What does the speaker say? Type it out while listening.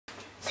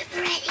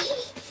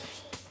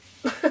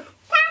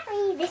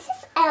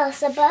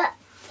Elsa, but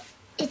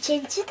it's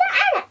into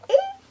Anna.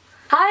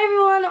 Hi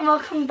everyone and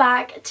welcome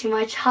back to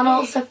my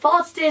channel. So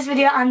for today's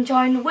video I'm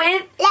joined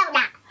with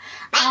Lola.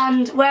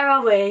 And where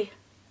are we?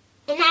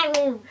 In my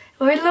room.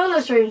 We're in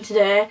Lola's room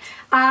today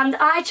and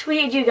I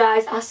tweeted you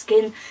guys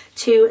asking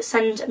to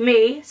send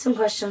me some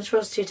questions for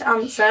us two to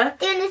answer.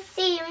 Do you want to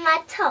see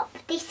my top?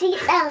 This is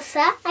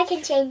Elsa. I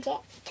can change it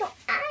to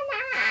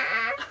Anna.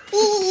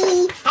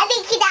 I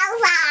think it's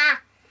Elsa.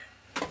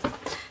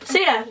 So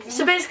yeah,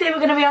 so basically we're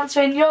going to be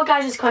answering your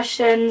guys'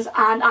 questions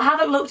and I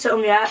haven't looked at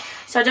them yet,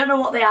 so I don't know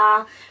what they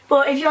are.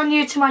 But if you're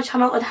new to my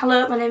channel, then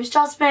hello, my name is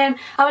Jasmine.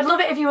 I would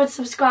love it if you would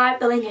subscribe,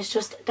 the link is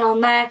just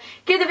down there.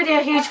 Give the video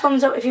a huge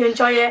thumbs up if you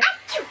enjoy it.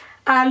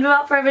 And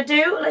without further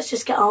ado, let's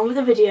just get on with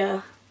the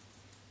video.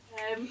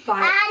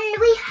 Right. And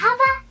we have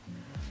a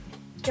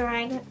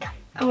drink.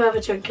 And we have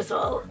a drink as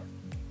well.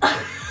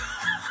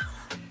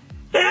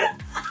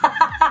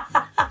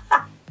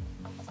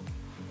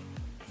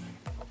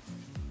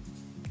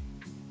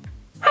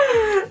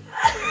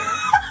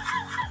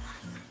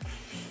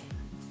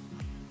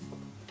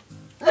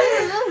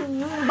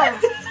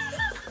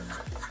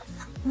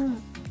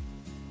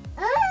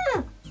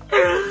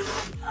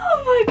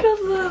 Oh my god,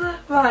 Lola.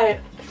 Right.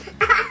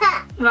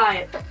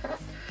 Right.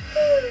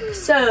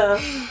 So,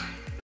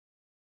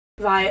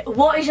 right,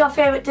 what is your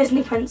favourite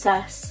Disney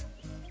princess?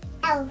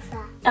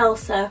 Elsa.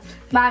 Elsa.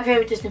 My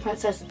favourite Disney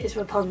princess is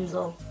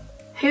Rapunzel.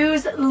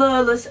 Who's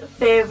Lola's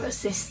favourite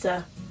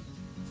sister?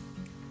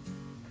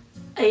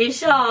 Are you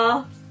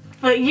sure?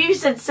 But you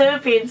said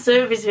Sophie in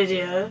Sophie's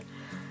video.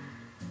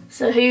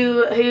 So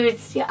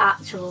who's your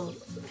actual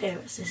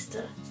favourite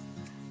sister?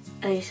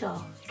 Are you sure?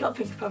 You got a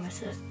pinky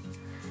promise it.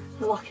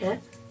 Lock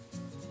it.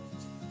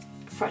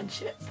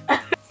 Friendship.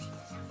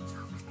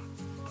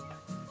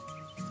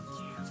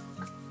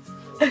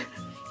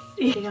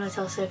 You're gonna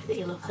tell Sophie that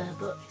you love her,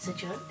 but it's a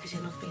joke because you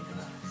love being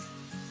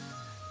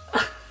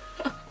the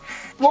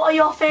What are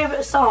your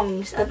favourite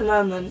songs at the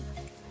moment?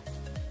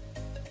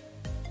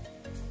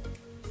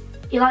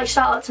 You like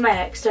Shout Out to My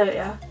Ex, don't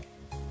you?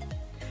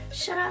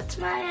 Shout out to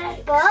my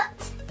ex.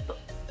 But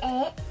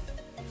it's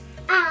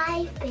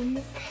I've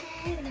been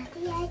staring at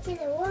the edge of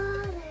the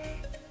water.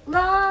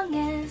 Long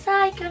as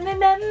I can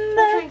remember.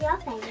 Which one's your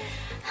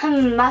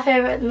favourite? My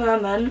favourite at the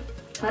moment.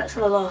 Let's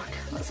have a look.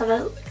 Let's have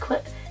a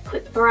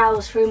quick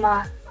browse through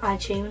my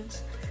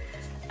iTunes.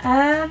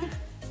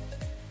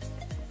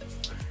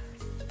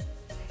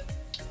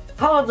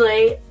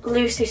 Probably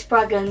Lucy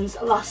Spraggan's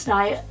Last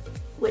Night,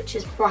 which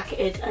is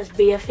bracketed as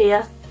Be a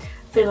Fear.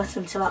 I've been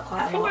listening to that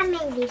quite a lot. I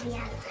think I made these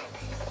yellow.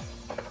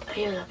 Are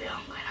you a little bit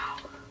hungry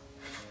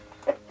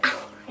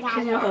now?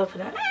 Can you not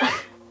open it?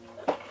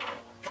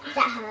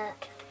 That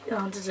hurt.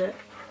 Oh, does it?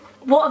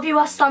 What have you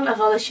asked Santa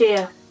for this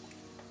year?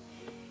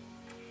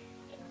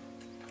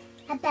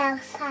 A bell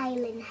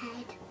silent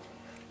head.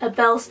 A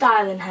Belle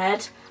styling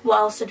head. What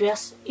else did we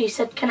ask? You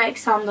said kinetic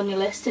sand on your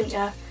list, didn't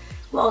you?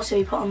 What else have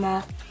you put on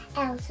there?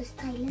 Elsa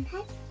styling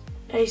head.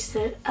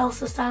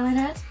 Elsa styling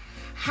head.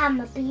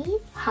 Hammer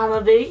beads.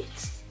 Hammer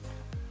beats.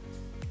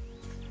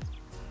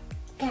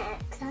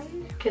 Kinetic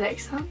sand. Kinetic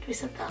sand. We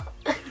said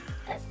that.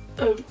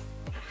 Oh.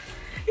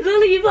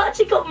 Lola, you've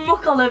actually got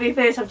muck all over your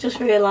face, I've just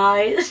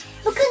realised.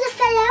 Because I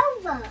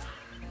fell over.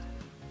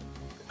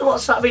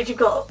 What's that mean? You've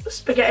got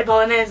spaghetti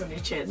bolognese on your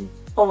chin?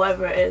 Or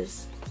whatever it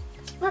is.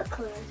 What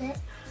colour is it?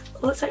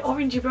 It looks like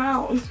orangey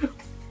brown.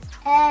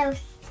 Oh.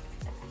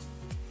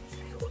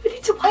 We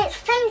need to wipe. It's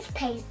face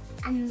paint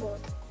and mud.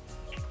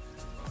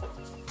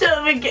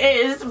 Don't think it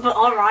is, but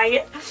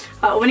alright.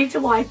 Right, we need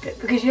to wipe it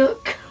because you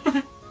look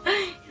you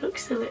look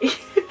silly.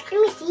 Let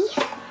me see.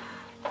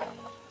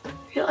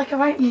 You look like a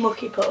right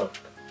mucky pup.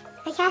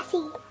 I can't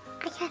see.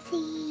 I can't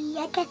see.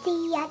 I can't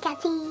see. I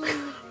can't see.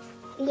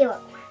 Ew.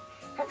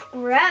 That's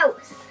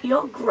gross.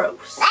 You're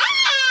gross.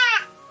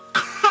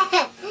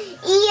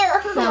 Ew.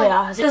 There we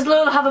are. Does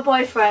Lola have a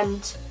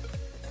boyfriend?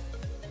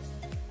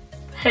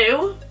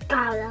 Who?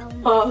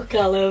 Callum. Oh,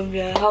 Callum,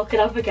 yeah. How could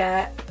I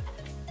forget?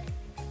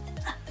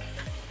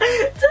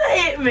 Don't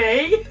hit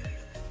me.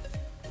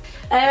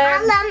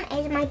 Callum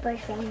is my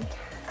boyfriend.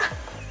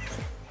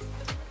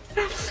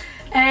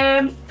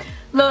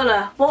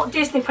 Lola, what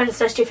Disney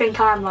princess do you think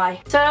I'm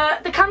like? So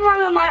the camera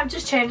angle might have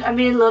just changed. I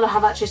mean, Lola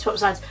have actually swapped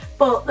sides,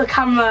 but the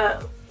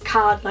camera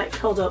card like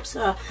filled up,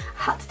 so I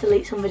had to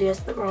delete some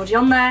videos that were already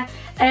on there.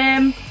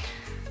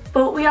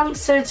 But we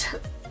answered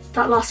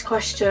that last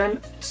question.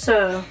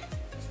 So,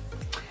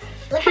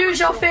 who's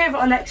your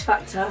favourite on X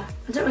Factor?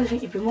 I don't really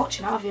think you've been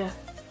watching, have you?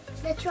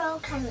 The troll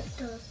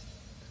characters.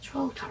 The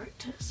troll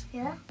characters.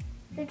 Yeah.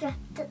 Who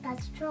dressed up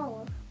as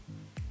troll?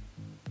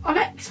 On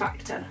X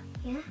Factor.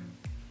 Yeah.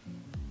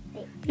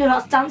 No,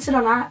 that's dancing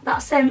on that.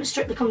 That's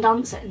Strictly Come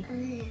Dancing.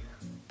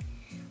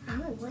 Oh. I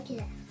haven't watched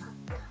X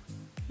Factor.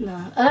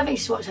 No, I don't think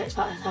she's watched X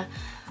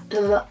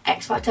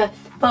Factor.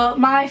 But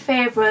my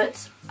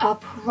favourites are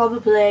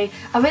probably,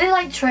 I really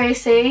like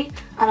Tracy,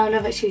 and I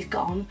know that she's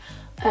gone.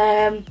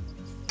 But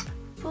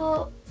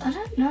I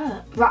don't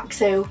know.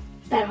 Raksu,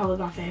 they're probably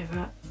my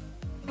favourite.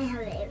 I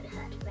haven't even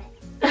heard of it.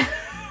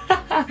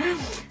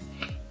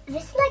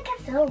 This is like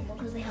a film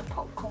because we have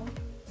popcorn.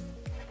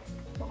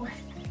 But we're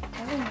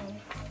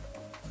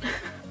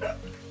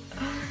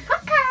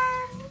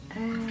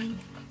popcorn!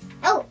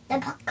 Oh, the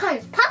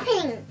popcorn's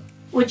popping!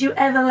 Would you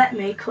ever let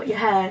me cut your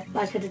hair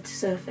like I did to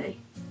Sophie?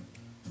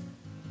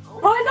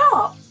 Why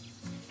not?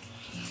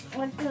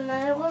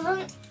 I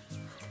wasn't.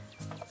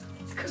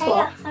 Because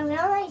what? I really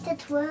like to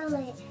twirl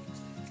it.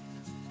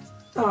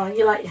 Oh,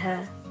 you like your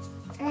hair?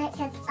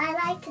 I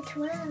like to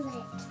twirl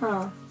it.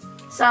 Oh.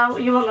 So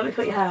you won't let me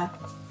cut your hair?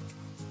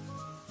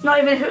 Not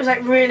even if it was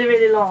like really,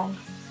 really long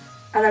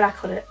and then I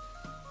cut it?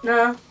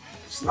 No?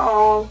 It's not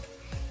all.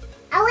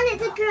 I want it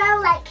to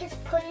grow like his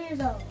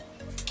Rapunzel.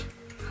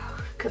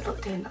 Good luck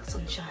doing that,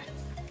 sunshine.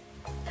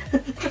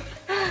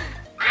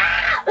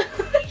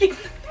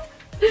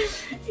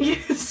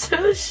 You're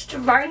so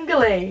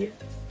strangly.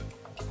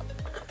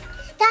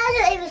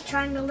 Dad, it was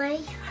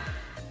strangly.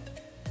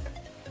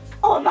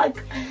 Oh my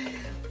god.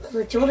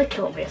 Do you want to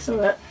kill me or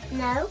something?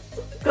 No.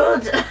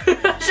 Good.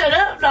 Shut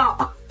up,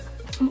 not.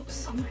 Oh,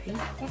 sorry.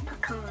 It's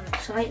popcorn.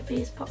 Shall I eat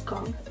these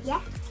popcorn? Yeah.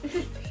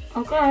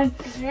 Okay.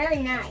 It's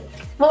really nice.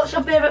 What's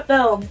your favourite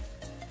film?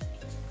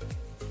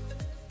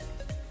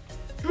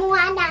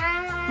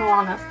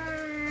 Moana.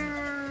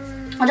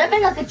 I don't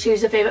think I could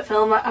choose a favourite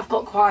film. I've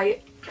got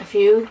quite a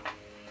few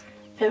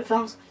favourite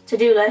films.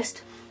 To-do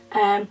list.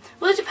 Well,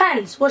 it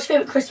depends. What's your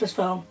favourite Christmas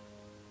film?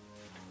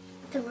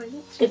 The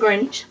Grinch. The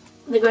Grinch.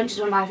 The Grinch is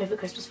one of my favourite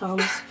Christmas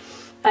films.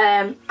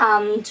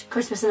 And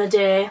Christmas in a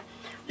Day,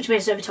 which me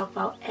and Sophie talk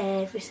about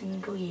every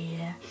single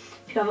year.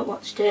 If you haven't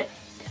watched it,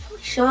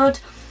 definitely should.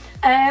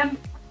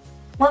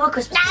 What other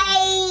Christmas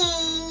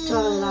films do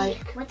I really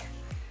like? What?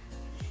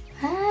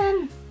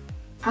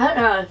 I don't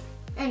know.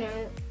 I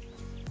know.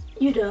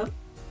 You don't?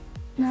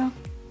 No.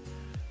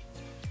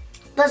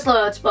 There's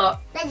loads,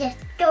 but Let's just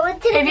go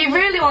into if you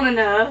really want to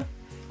know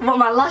what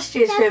my last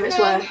year's favourites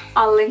were,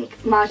 I'll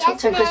link my top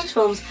 10 Christmas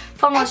films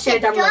from last year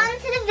down below.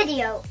 Let's get on to the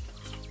video.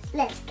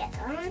 Let's get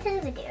on to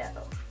the video.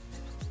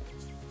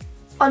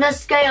 On a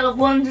scale of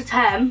 1 to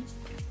 10,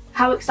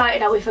 how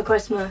excited are we for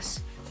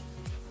Christmas?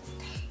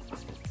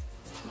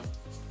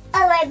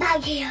 Oh, right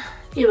back here.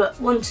 Yeah,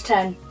 but 1 to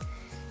 10.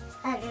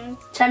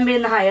 10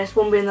 being the highest,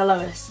 1 being the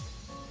lowest.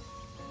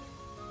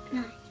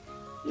 9.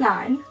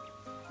 9.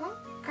 What?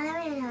 I don't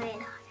really know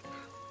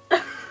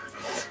it.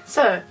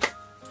 So,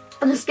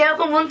 on a scale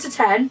from 1 to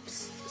 10,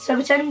 so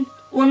pretend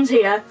 1's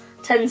here,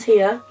 10's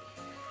here.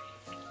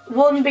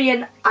 1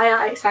 being, I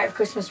am excited for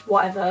Christmas,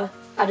 whatever.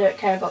 I don't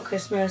care about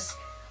Christmas.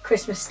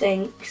 Christmas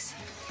stinks.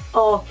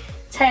 Or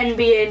 10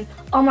 being,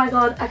 oh my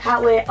god, I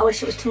can't wait, I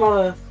wish it was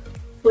tomorrow.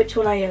 Which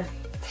one are you?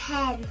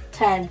 10.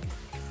 10.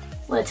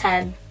 We're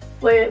 10.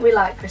 We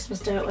like Christmas,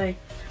 don't we?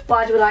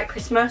 Why do we like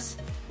Christmas?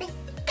 Because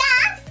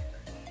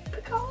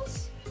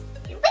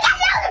we got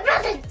loads of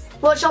presents.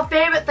 What's your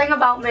favourite thing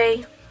about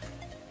me?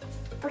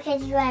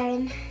 Because you're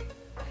wearing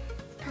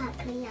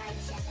sparkly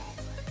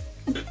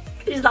eyeshadow.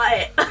 Is that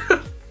it?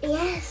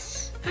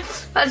 Yes.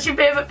 That's your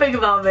favourite thing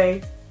about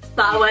me?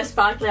 That I wear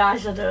sparkly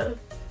eyeshadow.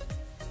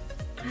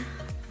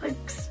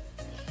 Thanks.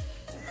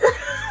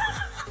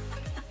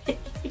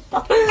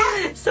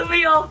 Some of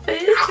your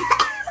face.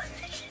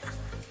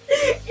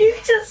 You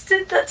just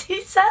did that to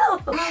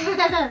yourself.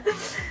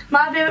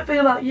 My favourite thing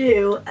about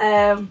you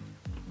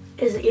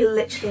is that you're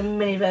literally a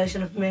mini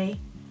version of me.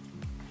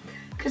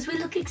 Because we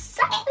look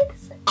exactly the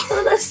same.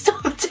 So let's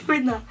stop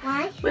doing that.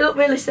 Why? We look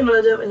really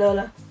similar, don't we,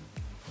 Lola?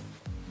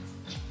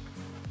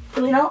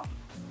 Do we not?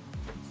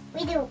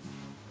 We do.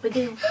 We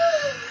do.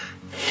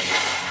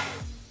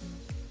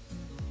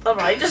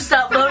 Alright, just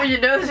stop blowing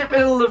your nose in the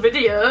middle of the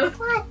video.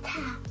 What?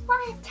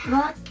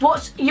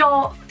 What's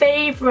your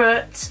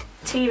favourite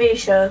TV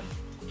show?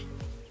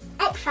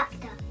 X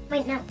Factor.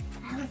 Wait, no. I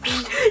haven't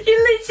seen that. You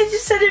literally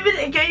just said a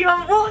minute ago you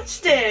haven't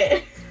watched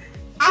it.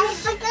 I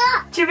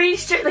forgot. Do you read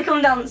Strictly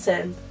Come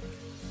Dancing?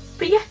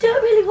 But you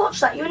don't really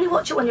watch that. You only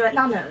watch it when you're at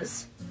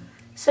Nana's.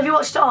 So have you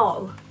watched it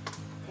all?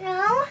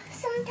 No.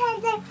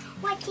 Sometimes I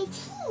watch it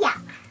here.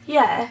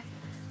 Yeah.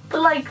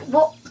 But like,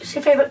 what's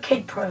your favourite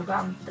kid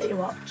programme that you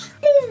watch?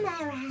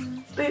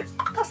 Boomerang.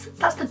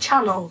 That's the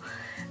channel.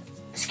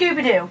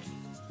 Scooby-Doo.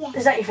 Yeah.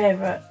 Is that your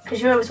favourite? Because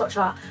you always watch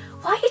that.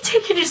 Why are you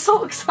taking your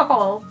socks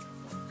off?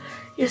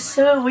 You're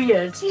so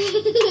weird.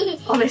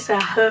 Honestly,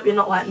 I hope you're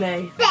not like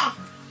me. There.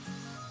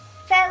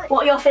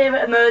 What are your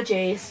favourite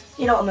emojis?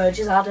 You know what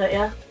emojis are, don't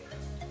you?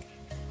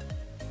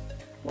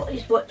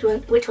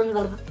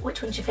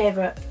 Which one's your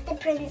favourite? The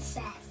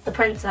princess. The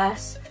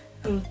princess.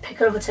 And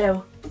pick over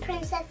 2. The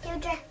princess who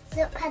dresses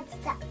up as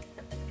that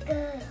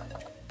girl.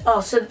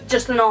 Oh, so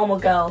just the normal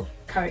girl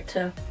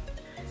character.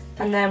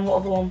 And then what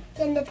other one?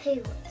 Then the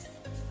poos.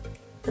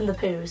 Then the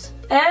poos.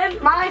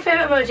 My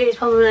favourite emoji is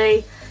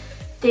probably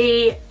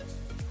the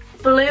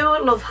blue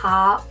love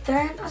heart.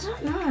 Then, I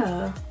don't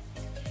know.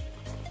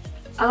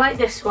 I like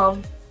this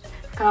one.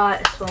 And I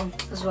like this one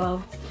as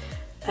well.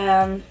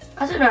 I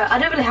don't know. I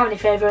don't really have any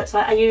favourites.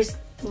 Like, I use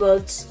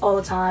loads all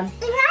the time.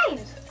 It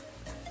rhymes.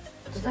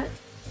 Does it?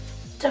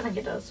 Don't think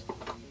it does.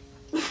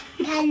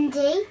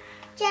 Candy.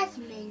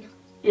 Jasmine.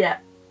 Yeah.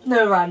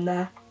 No rhyme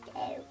there.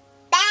 Oh.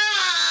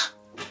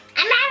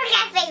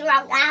 it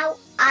wrong. Ow,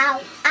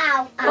 ow,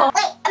 ow, ow.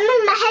 Wait,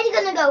 my head's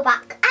gonna go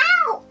back.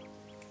 Ow!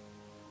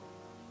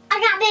 I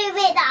can't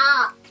move it.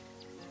 Ah.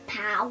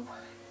 Pow.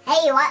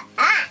 Hey, what?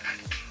 Ah.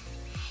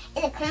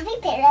 It's a comfy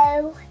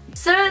pillow.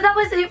 So that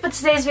was it for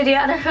today's video,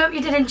 and I hope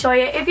you did enjoy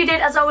it. If you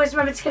did, as always,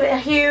 remember to give it a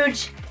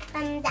huge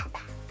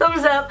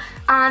thumbs up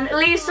and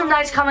leave some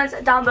nice comments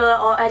down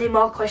below, or any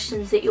more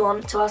questions that you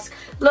want to ask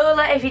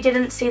Lola if you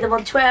didn't see them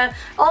on Twitter.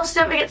 Also,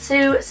 don't forget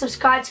to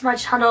subscribe to my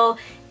channel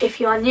if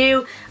you are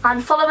new,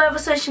 and follow my other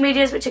social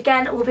medias, which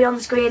again will be on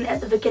the screen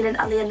at the beginning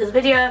and the end of the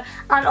video,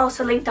 and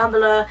also linked down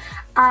below.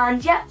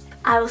 And yeah,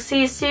 I will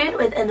see you soon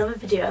with another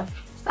video.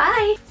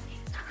 Bye!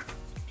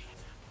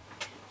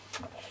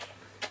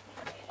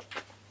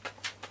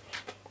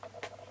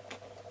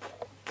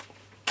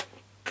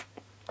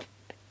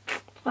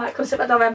 Right, come sit back down then.